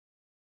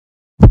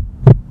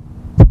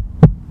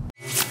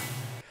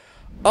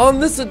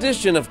On this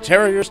edition of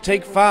Terriers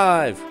Take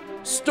 5,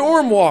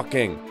 storm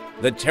walking.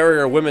 The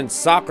Terrier women's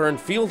soccer and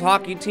field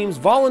hockey teams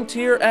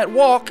volunteer at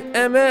Walk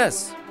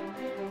MS.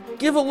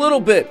 Give a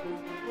little bit.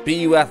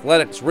 BU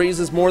Athletics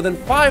raises more than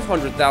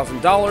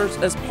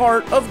 $500,000 as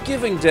part of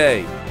Giving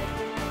Day.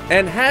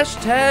 And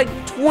hashtag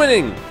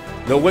twinning.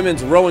 The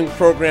women's rowing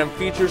program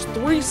features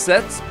 3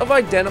 sets of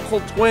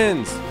identical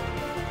twins.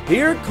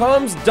 Here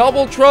comes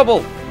double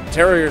trouble.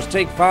 Terriers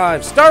Take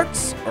 5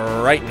 starts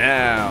right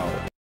now.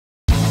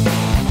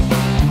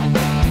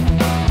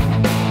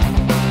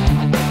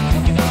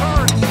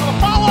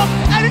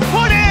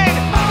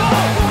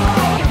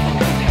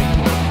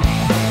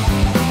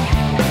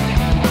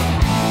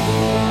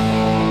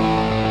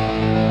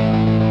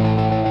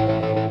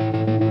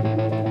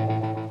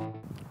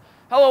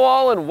 Hello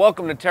all and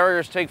welcome to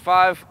Terriers Take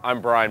 5.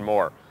 I'm Brian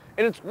Moore.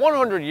 In its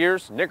 100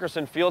 years,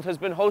 Nickerson Field has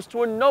been host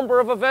to a number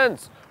of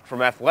events,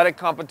 from athletic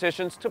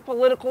competitions to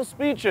political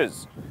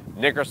speeches.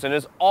 Nickerson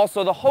is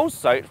also the host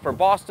site for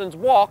Boston's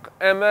Walk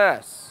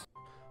MS.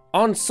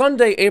 On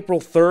Sunday,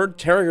 April 3rd,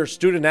 Terrier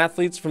student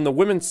athletes from the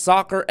women's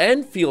soccer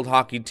and field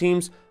hockey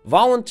teams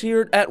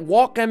volunteered at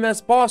Walk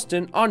MS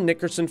Boston on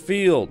Nickerson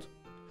Field.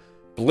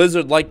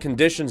 Blizzard-like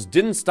conditions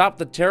didn't stop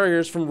the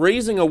Terriers from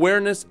raising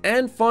awareness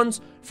and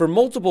funds for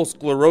multiple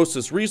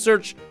sclerosis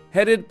research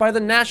headed by the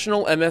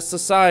National MS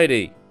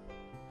Society.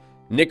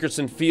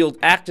 Nickerson Field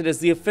acted as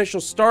the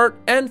official start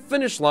and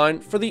finish line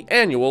for the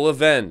annual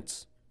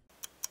event.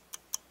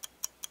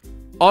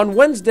 On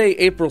Wednesday,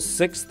 April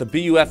 6th, the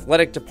BU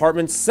Athletic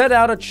Department set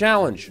out a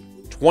challenge: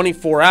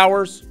 24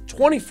 hours,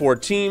 24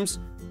 teams,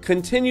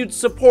 continued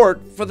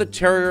support for the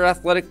Terrier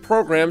Athletic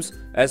programs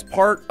as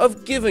part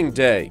of Giving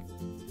Day.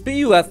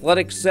 BU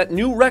Athletics set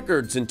new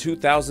records in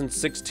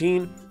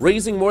 2016,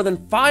 raising more than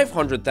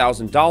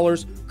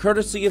 $500,000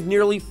 courtesy of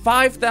nearly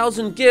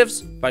 5,000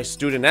 gifts by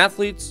student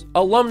athletes,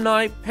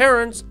 alumni,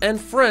 parents,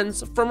 and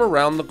friends from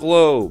around the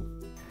globe.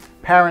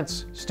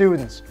 Parents,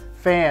 students,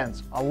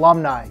 fans,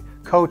 alumni,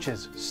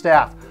 coaches,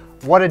 staff,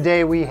 what a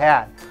day we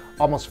had.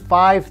 Almost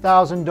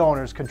 5,000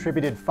 donors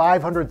contributed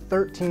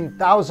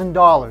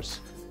 $513,000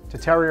 to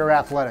Terrier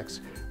Athletics.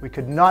 We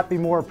could not be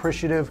more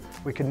appreciative,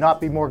 we could not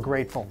be more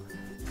grateful.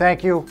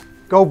 Thank you.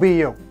 Go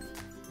BU.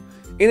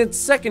 In its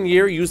second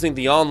year using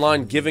the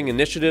online giving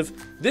initiative,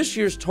 this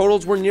year's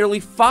totals were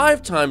nearly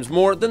 5 times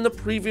more than the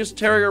previous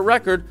Terrier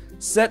record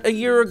set a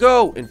year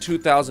ago in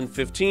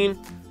 2015,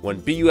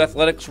 when BU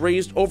Athletics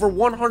raised over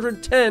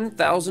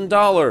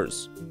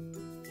 $110,000.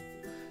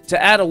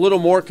 To add a little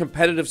more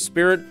competitive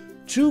spirit,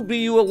 2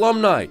 BU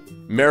alumni,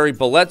 Mary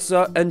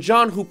Bellezza and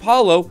John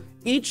Hupalo,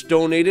 each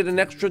donated an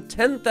extra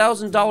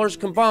 $10,000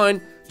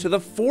 combined to the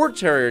 4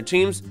 Terrier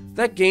teams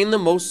that gained the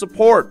most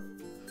support.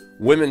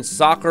 Women's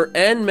soccer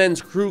and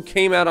men's crew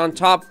came out on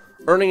top,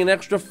 earning an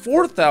extra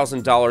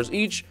 $4,000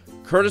 each,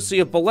 courtesy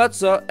of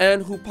Bellezza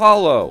and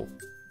Hupalo.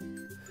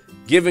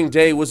 Giving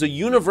Day was a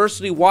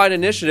university-wide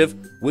initiative,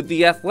 with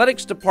the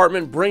athletics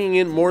department bringing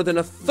in more than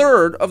a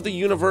third of the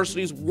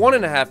university's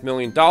 $1.5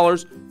 million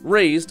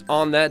raised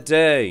on that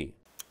day.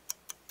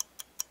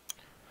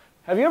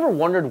 Have you ever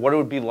wondered what it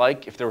would be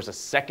like if there was a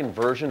second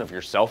version of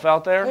yourself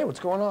out there? Hey,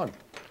 what's going on?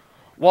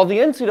 While the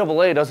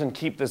NCAA doesn't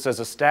keep this as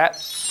a stat,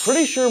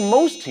 pretty sure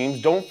most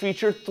teams don't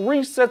feature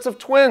 3 sets of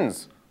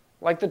twins,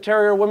 like the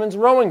Terrier women's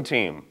rowing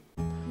team.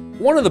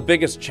 One of the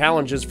biggest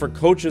challenges for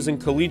coaches in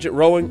collegiate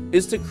rowing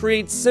is to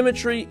create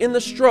symmetry in the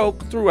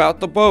stroke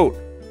throughout the boat.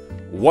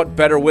 What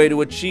better way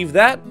to achieve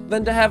that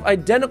than to have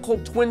identical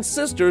twin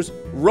sisters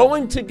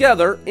rowing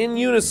together in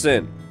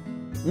unison?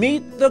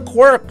 Meet the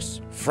Quirks.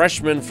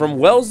 Freshman from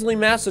Wellesley,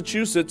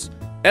 Massachusetts,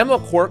 Emma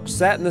Quirk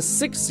sat in the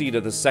 6th seat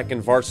of the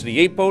second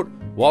varsity 8-boat,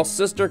 while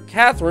sister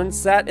Catherine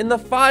sat in the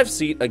 5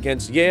 seat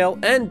against Yale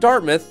and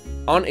Dartmouth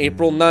on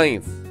April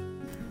 9th.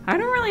 I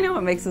don't really know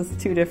what makes us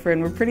too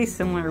different. We're pretty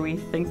similar. We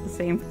think the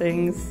same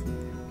things,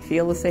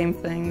 feel the same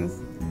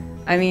things.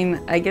 I mean,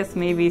 I guess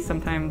maybe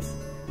sometimes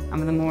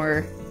I'm the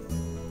more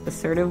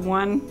assertive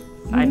one.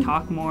 I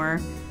talk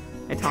more.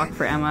 I talk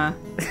for Emma.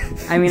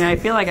 I mean, I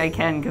feel like I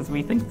can because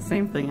we think the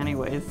same thing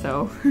anyways,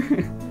 so.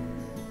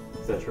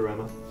 Is that true,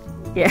 Emma?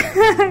 Yeah,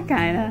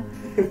 kinda.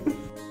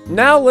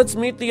 Now let's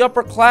meet the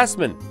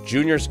upperclassmen,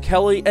 juniors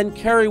Kelly and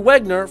Carrie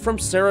Wegner from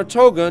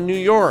Saratoga, New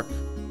York.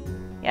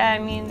 Yeah, I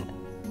mean,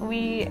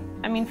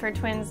 for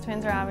twins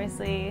are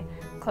obviously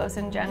close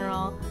in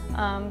general,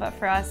 but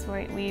for us,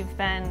 we've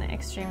been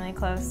extremely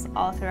close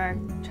all through our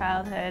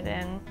childhood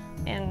and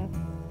in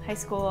high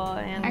school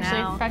and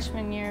Actually, now.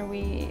 freshman year,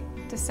 we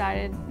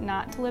decided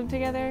not to live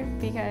together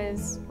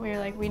because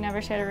we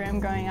never shared a room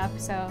growing up,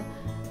 so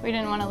we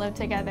didn't want to live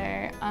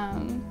together.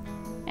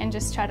 And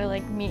just try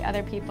to meet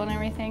other people and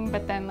everything,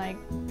 but then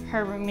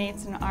her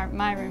roommates and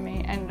my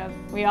roommate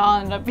we all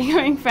ended up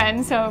becoming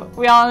friends, so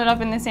we all ended up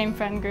in the same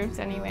friend groups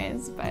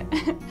anyways, but.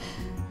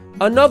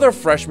 Another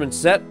freshman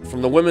set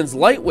from the women's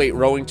lightweight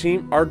rowing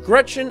team are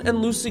Gretchen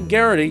and Lucy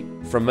Garrity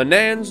from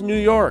Menands, New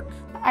York.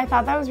 I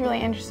thought that was really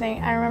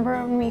interesting. I remember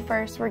when we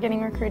first were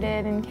getting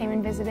recruited and came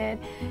and visited,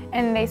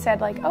 and they said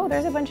like, oh,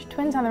 there's a bunch of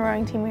twins on the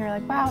rowing team. We were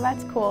like, wow,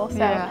 that's cool.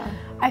 So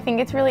I think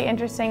it's really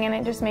interesting, and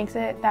it just makes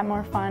it that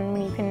more fun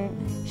when you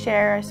can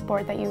share a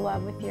sport that you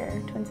love with your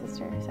twin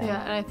sister. So.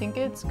 Yeah, and I think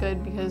it's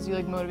good because you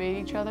like motivate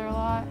each other a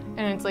lot,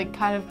 and it's like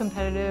kind of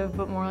competitive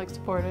but more like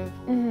supportive.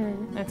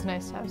 And it's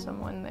nice to have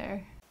someone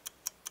there.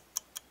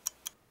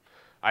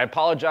 I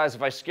apologize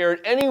if I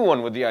scared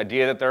anyone with the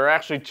idea that there are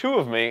actually 2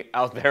 of me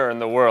out there in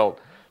the world.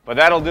 But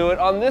that'll do it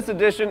on this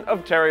edition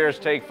of Terriers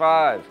Take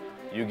 5.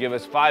 You give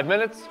us 5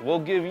 minutes, we'll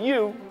give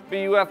you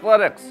BU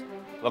Athletics.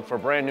 Look for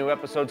brand new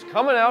episodes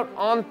coming out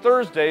on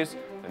Thursdays.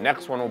 The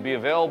next one will be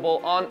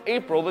available on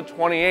April the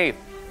 28th.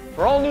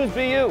 For all news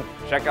BU,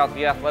 check out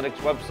the Athletics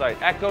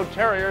website at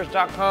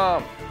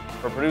goterriers.com.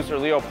 For producer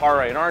Leo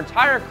Parre and our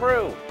entire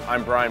crew,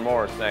 I'm Brian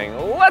Moore saying,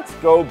 let's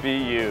go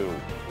BU.